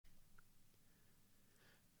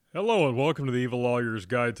Hello and welcome to the Evil Lawyer's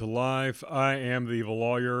Guide to Life. I am the Evil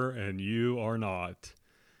Lawyer and you are not.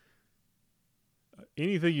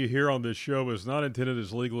 Anything you hear on this show is not intended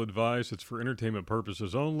as legal advice. It's for entertainment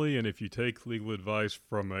purposes only, and if you take legal advice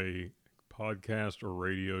from a podcast or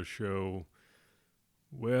radio show,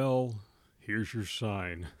 well, here's your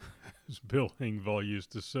sign, as Bill Engvall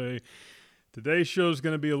used to say. Today's show is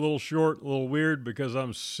going to be a little short, a little weird because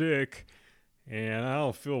I'm sick. And I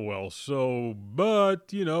don't feel well.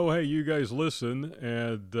 But, hey, you guys listen,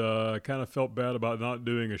 and I kind of felt bad about not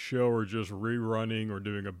doing a show or just rerunning or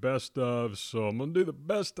doing a best of. So I'm going to do the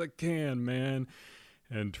best I can, man,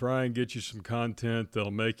 and try and get you some content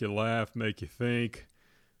that'll make you laugh, make you think,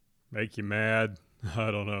 make you mad.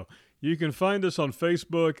 I don't know. You can find us on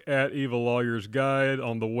Facebook at Evil Lawyers Guide,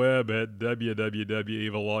 on the web at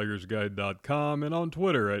www.evillawyersguide.com, and on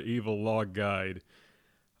Twitter at Evil Law Guide.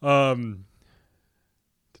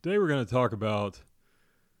 Today we're going to talk about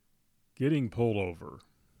getting pulled over,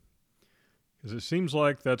 because it seems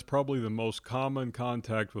like that's probably the most common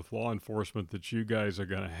contact with law enforcement that you guys are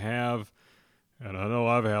going to have, and I know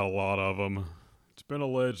I've had a lot of them. It's been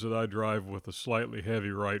alleged that I drive with a slightly heavy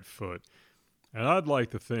right foot, and I'd like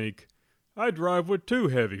to think I drive with two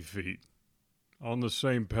heavy feet on the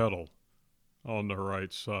same pedal on the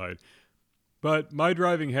right side. But my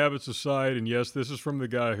driving habits aside, and yes, this is from the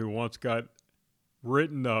guy who once got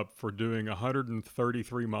written up for doing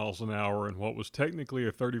 133 miles an hour in what was technically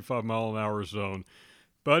a 35 mile an hour zone.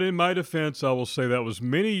 But in my defense, I will say that was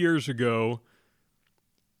many years ago.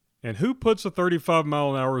 And who puts a 35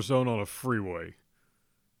 mile an hour zone on a freeway?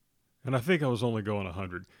 And I think I was only going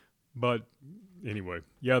 100. But anyway,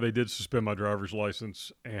 yeah, they did suspend my driver's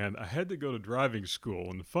license, and I had to go to driving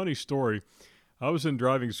school. And the funny story, I was in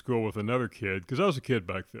driving school with another kid, because I was a kid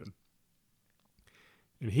back then.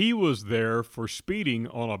 And he was there for speeding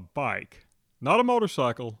on a bike, not a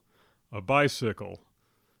motorcycle, a bicycle.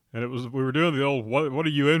 And we were doing the old, what are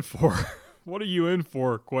you in for? What are you in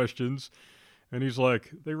for questions. And he's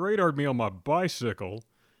like, they radared me on my bicycle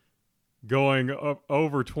going up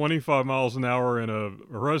over 25 miles an hour in a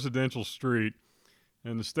residential street.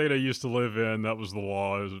 In the state I used to live in, that was the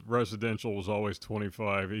law. Residential was always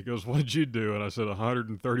 25. He goes, what did you do? And I said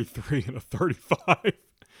 133 and a 35.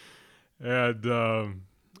 And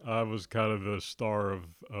I was kind of the star of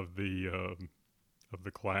the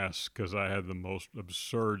class because I had the most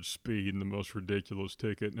absurd speed and the most ridiculous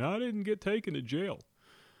ticket. Now, I didn't get taken to jail.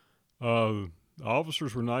 The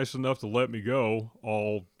officers were nice enough to let me go,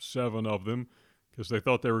 all 7 of them, because they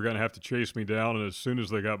thought they were going to have to chase me down, and as soon as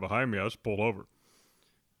they got behind me, I was pulled over.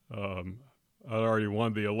 I'd already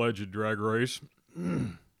won the alleged drag race.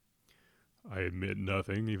 I admit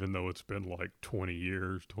nothing, even though it's been like 20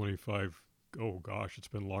 years, 25. Oh gosh, it's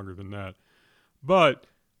been longer than that. But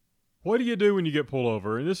what do you do when you get pulled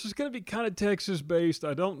over? And this is going to be kind of Texas-based.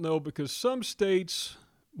 I don't know, because some states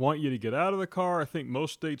want you to get out of the car. I think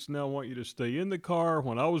most states now want you to stay in the car.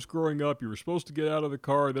 When I was growing up, you were supposed to get out of the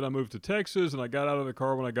car. Then I moved to Texas, and I got out of the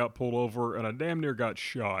car when I got pulled over, and I damn near got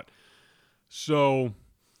shot. So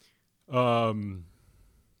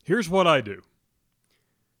here's what I do.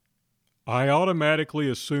 I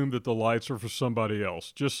automatically assume that the lights are for somebody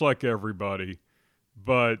else, just like everybody.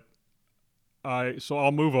 But so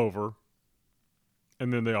I'll move over,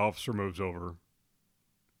 and then the officer moves over.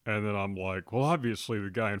 And then I'm like, well, obviously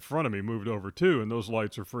the guy in front of me moved over too, and those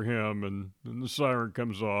lights are for him. And the siren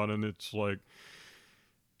comes on, and it's like,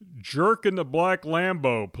 jerk in the black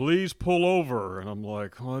Lambo, please pull over. And I'm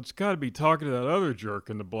like, well, it's got to be talking to that other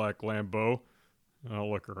jerk in the black Lambo. And I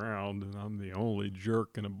look around, and I'm the only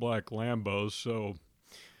jerk in a black Lambo, so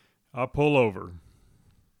I pull over.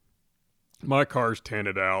 My car's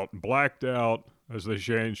tinted out, blacked out, as they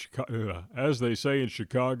say in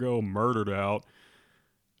Chicago, murdered out.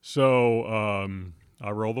 So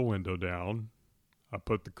I roll the window down. I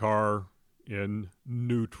put the car in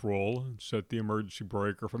neutral and set the emergency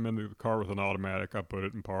brake. Or if I'm in the car with an automatic, I put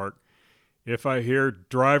it in park. If I hear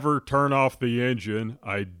driver turn off the engine,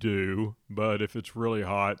 I do. But if it's really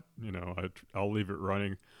hot, I'll leave it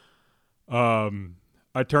running.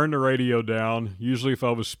 I turn the radio down. Usually if I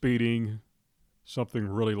was speeding, something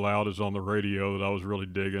really loud is on the radio that I was really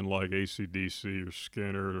digging, like AC/DC or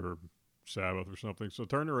Skinner or Sabbath or something. So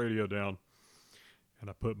turn the radio down, and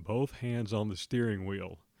I put both hands on the steering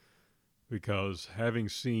wheel, because having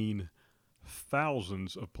seen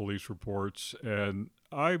thousands of police reports, and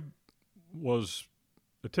I was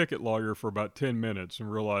a ticket lawyer for about 10 minutes and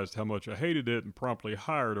realized how much I hated it, and promptly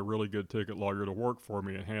hired a really good ticket lawyer to work for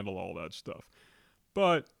me and handle all that stuff.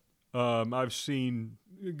 But I've seen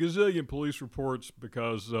a gazillion police reports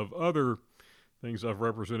because of other things I've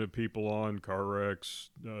represented people on, car wrecks,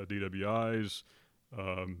 DWIs.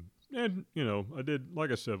 And, you know, I did,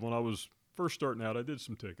 like I said, when I was first starting out, I did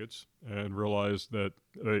some tickets and realized that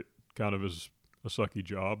it kind of is a sucky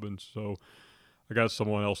job. And so I got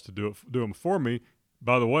someone else to do them for me.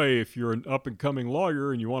 By the way, if you're an up-and-coming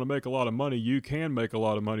lawyer and you want to make a lot of money, you can make a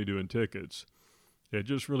lot of money doing tickets. It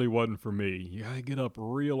just really wasn't for me. You got to get up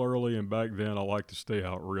real early, and back then I like to stay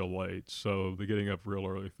out real late, so the getting up real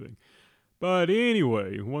early thing. But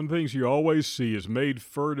anyway, one of the things you always see is made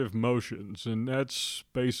furtive motions, and that's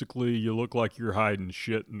basically you look like you're hiding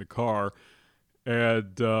shit in the car,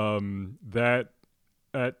 and that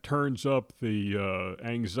turns up the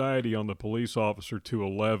anxiety on the police officer to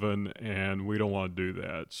 11, and we don't want to do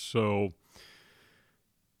that. So,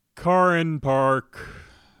 car in park,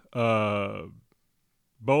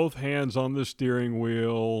 both hands on the steering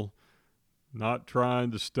wheel, not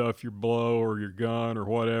trying to stuff your blow or your gun or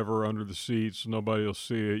whatever under the seat so nobody will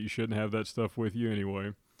see it. You shouldn't have that stuff with you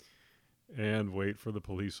anyway. And wait for the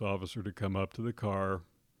police officer to come up to the car.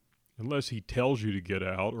 Unless he tells you to get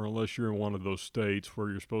out, or unless you're in one of those states where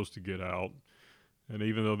you're supposed to get out. And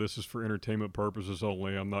even though this is for entertainment purposes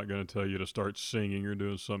only, I'm not going to tell you to start singing or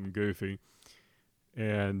doing something goofy.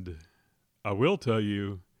 And I will tell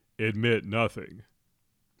you, admit nothing.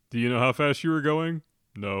 Do you know how fast you were going?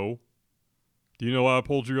 No. Do you know why I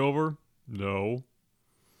pulled you over? No.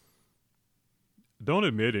 Don't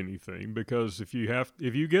admit anything, because if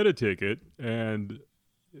you get a ticket, and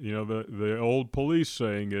you know the old police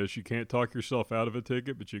saying is you can't talk yourself out of a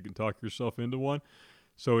ticket, but you can talk yourself into one.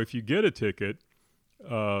 So if you get a ticket,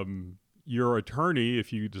 your attorney,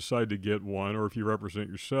 if you decide to get one, or if you represent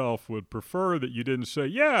yourself, would prefer that you didn't say,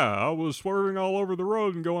 yeah, I was swerving all over the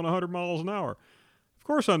road and going 100 miles an hour. Of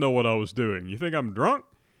course I know what I was doing. You think I'm drunk?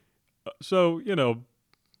 So, you know,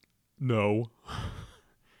 no.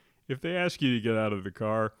 If they ask you to get out of the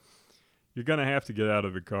car, you're going to have to get out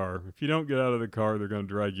of the car. If you don't get out of the car, they're going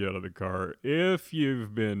to drag you out of the car. If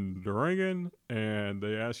you've been drinking and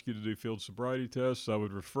they ask you to do field sobriety tests, I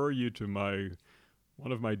would refer you to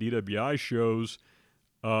one of my DWI shows.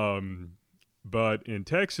 But in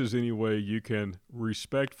Texas, anyway, you can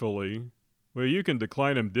you can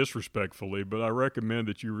decline them disrespectfully, but I recommend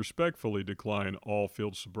that you respectfully decline all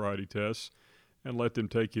field sobriety tests and let them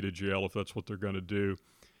take you to jail if that's what they're going to do.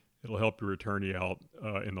 It'll help your attorney out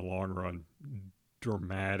in the long run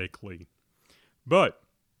dramatically. But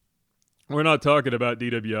we're not talking about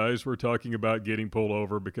DWIs. We're talking about getting pulled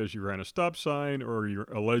over because you ran a stop sign, or you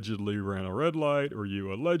allegedly ran a red light, or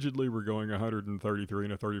you allegedly were going 133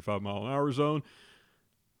 in a 35 mile an hour zone,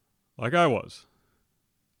 like I was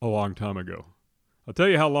a long time ago. I'll tell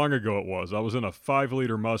you how long ago it was. I was in a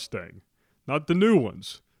 5-liter Mustang. Not the new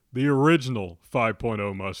ones. The original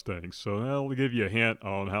 5.0 Mustangs. So that'll give you a hint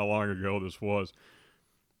on how long ago this was.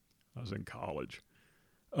 I was in college.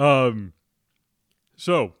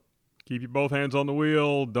 So, keep your both hands on the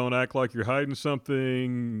wheel. Don't act like you're hiding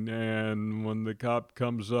something. And when the cop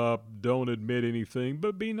comes up, don't admit anything,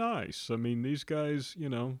 but be nice. I mean, these guys, you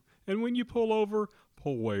know. And when you pull over,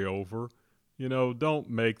 pull way over. You know, don't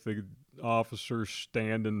make the officers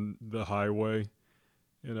stand in the highway.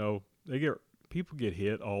 You know, people get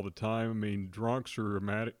hit all the time. I mean, drunks are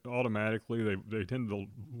automatically, they tend to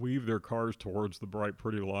weave their cars towards the bright,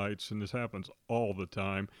 pretty lights, and this happens all the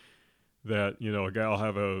time. That, you know,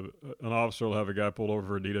 an officer will have a guy pulled over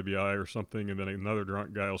for a DWI or something, and then another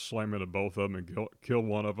drunk guy will slam into both of them and kill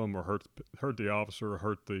one of them, or hurt the officer, or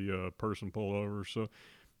hurt the person pulled over. So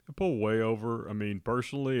I pull way over. I mean,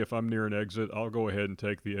 personally, if I'm near an exit, I'll go ahead and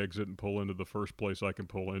take the exit and pull into the first place I can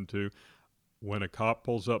pull into. When a cop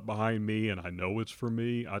pulls up behind me and I know it's for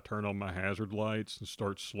me, I turn on my hazard lights and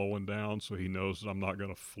start slowing down so he knows that I'm not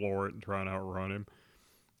going to floor it and try and outrun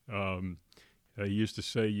him. They used to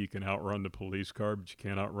say you can outrun the police car, but you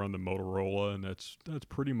can't outrun the Motorola, and that's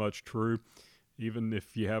pretty much true. Even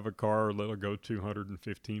if you have a car that'll go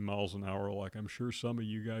 215 miles an hour, like I'm sure some of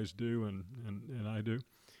you guys do, and I do.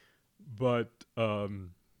 But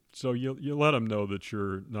so you let them know that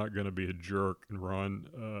you're not going to be a jerk and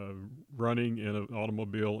run. Running in an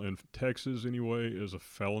automobile in Texas anyway is a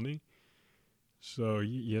felony. So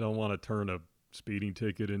you don't want to turn a speeding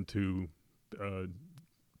ticket into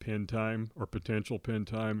pen time or potential pen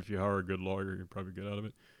time. If you hire a good lawyer, you'll probably get out of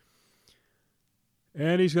it.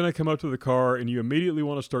 And he's going to come up to the car, and you immediately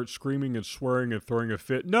want to start screaming and swearing and throwing a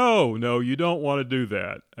fit. No, you don't want to do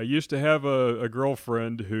that. I used to have a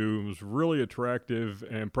girlfriend who was really attractive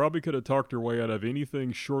and probably could have talked her way out of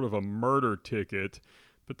anything short of a murder ticket.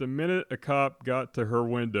 But the minute a cop got to her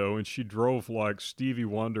window and she drove like Stevie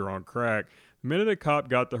Wonder on crack, The minute a cop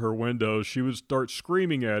got to her window, she would start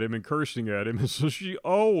screaming at him and cursing at him, and so she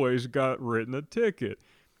always got written a ticket.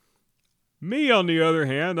 Me, on the other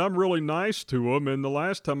hand, I'm really nice to him, and the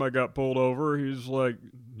last time I got pulled over, he's like,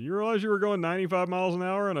 "You realize you were going 95 miles an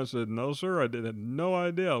hour?" And I said, "No, sir, I had no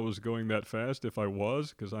idea I was going that fast, if I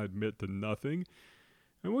was, because I admit to nothing."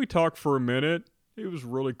 And we talked for a minute. He was a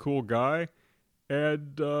really cool guy,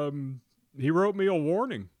 and he wrote me a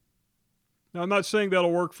warning. Now, I'm not saying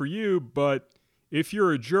that'll work for you, but if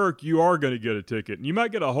you're a jerk, you are going to get a ticket. And you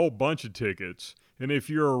might get a whole bunch of tickets. And if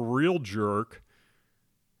you're a real jerk,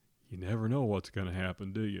 you never know what's going to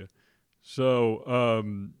happen, do you? So,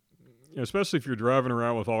 especially if you're driving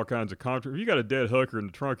around with all kinds of if you got a dead hooker in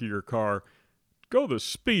the trunk of your car, go the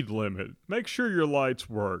speed limit. Make sure your lights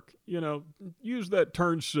work. Use that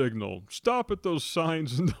turn signal. Stop at those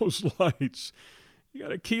signs and those lights. You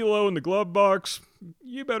got a kilo in the glove box,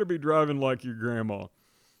 you better be driving like your grandma.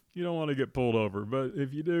 You don't want to get pulled over. But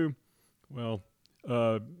if you do, well,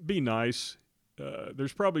 be nice.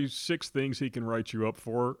 There's probably 6 things he can write you up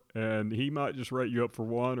for, and he might just write you up for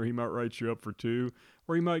 1, or he might write you up for 2,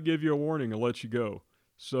 or he might give you a warning and let you go.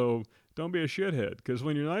 So don't be a shithead, because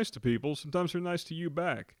when you're nice to people, sometimes they're nice to you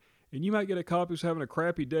back. And you might get a cop who's having a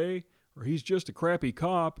crappy day, or he's just a crappy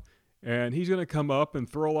cop, and he's going to come up and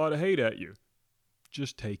throw a lot of hate at you.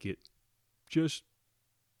 Just take it. Just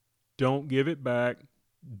don't give it back.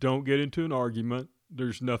 Don't get into an argument.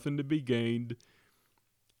 There's nothing to be gained.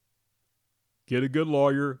 Get a good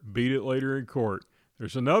lawyer. Beat it later in court.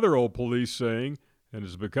 There's another old police saying, and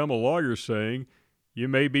it's become a lawyer saying, you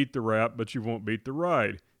may beat the rap, but you won't beat the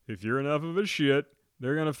ride. If you're enough of a shit,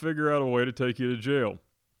 they're going to figure out a way to take you to jail.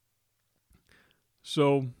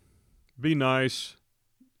 So be nice.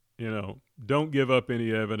 Don't give up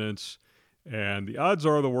any evidence. And the odds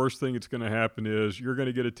are the worst thing that's going to happen is you're going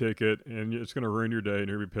to get a ticket and it's going to ruin your day and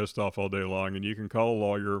you're going to be pissed off all day long. And you can call a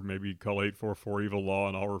lawyer, maybe call 844-EVIL-LAW,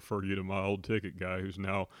 and I'll refer you to my old ticket guy who's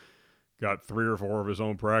now got 3 or 4 of his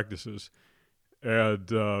own practices.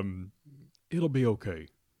 And it'll be okay.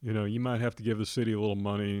 You might have to give the city a little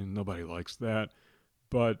money. Nobody likes that.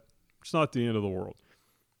 But it's not the end of the world.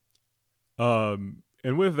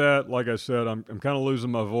 And with that, like I said, I'm kind of losing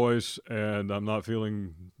my voice, and I'm not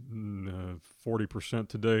feeling 40%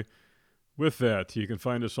 today. With that, you can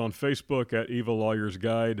find us on Facebook at Evil Lawyers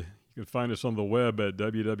Guide. You can find us on the web at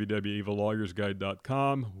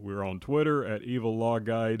www.evillawyersguide.com. We're on Twitter at Evil Law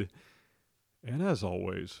Guide. And as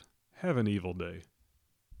always, have an evil day.